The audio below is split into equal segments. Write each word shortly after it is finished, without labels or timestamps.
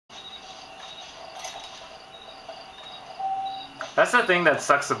That's the thing that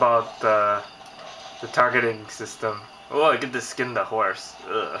sucks about the targeting system. Oh, I get to skin the horse.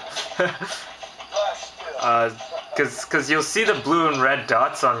 Ugh. Cause you'll see the blue and red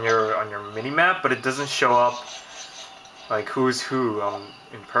dots on your mini map, but it doesn't show up like who's who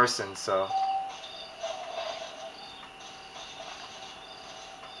in person. So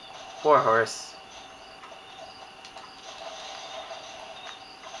poor horse.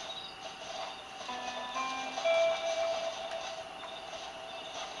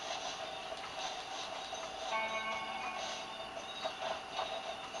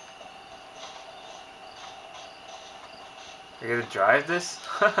 I gotta drive this?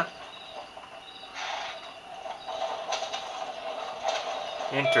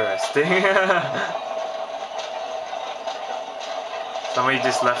 Interesting. Somebody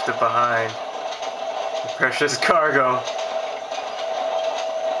just left it behind. The precious cargo.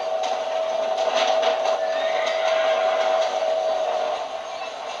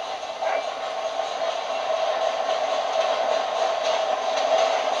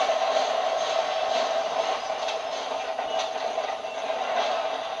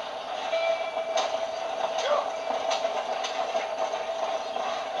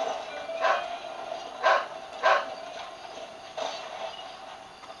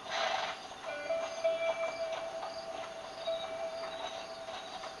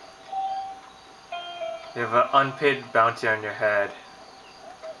 You have an unpaid bounty on your head.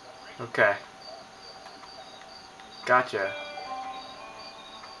 Okay. Gotcha.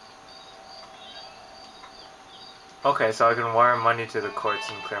 Okay, so I can wire money to the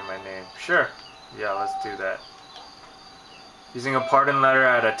courts and clear my name. Sure. Yeah, let's do that. Using a pardon letter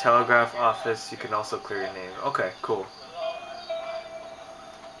at a telegraph office, you can also clear your name. Okay, cool.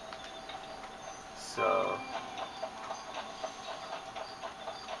 So...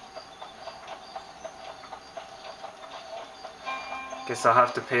 guess I'll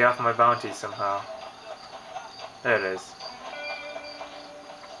have to pay off my bounty somehow. There it is.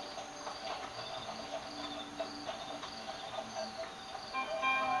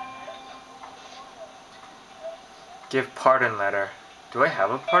 Give pardon letter. Do I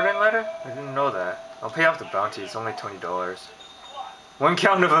have a pardon letter? I didn't know that. I'll pay off the bounty. It's only $20. One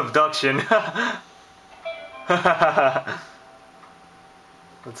count of abduction. That's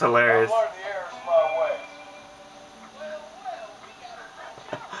hilarious.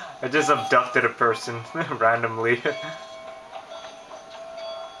 I just abducted a person randomly.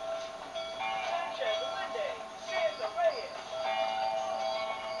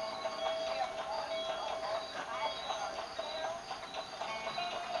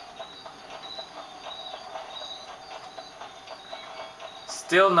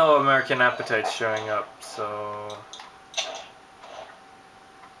 Still no American Appetite showing up, so...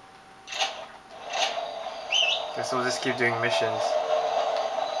 guess we'll just keep doing missions.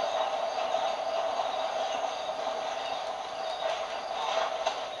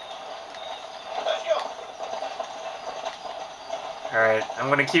 Alright, I'm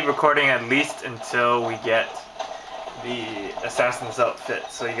gonna keep recording at least until we get the assassin's outfit,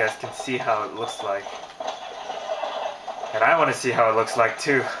 so you guys can see how it looks like. And I want to see how it looks like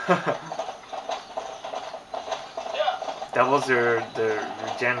too. Doubles the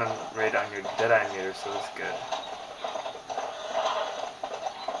regen rate on your Deadeye meter, so it's good.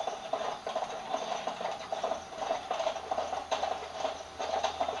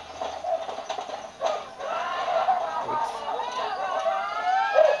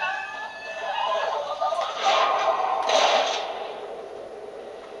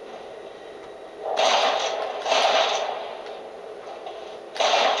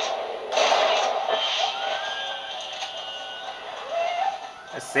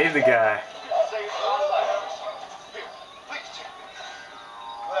 I saved the guy.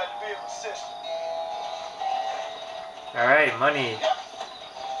 Alright, money.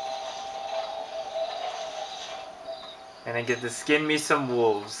 And I get to skin me some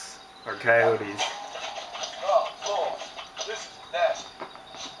wolves. Or coyotes. Oh, Lord, this is nasty.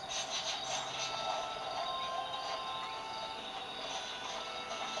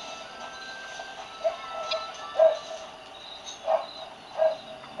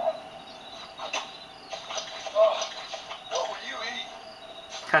 What were you eating?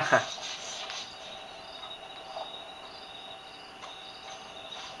 Haha.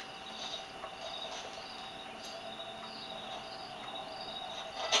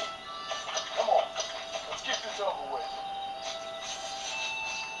 Come on, let's get this over with.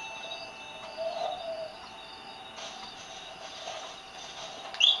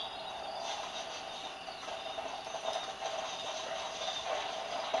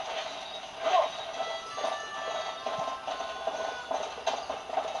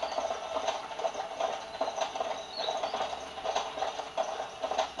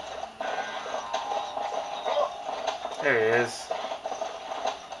 There he is.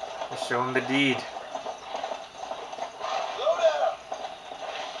 Let's show him the deed.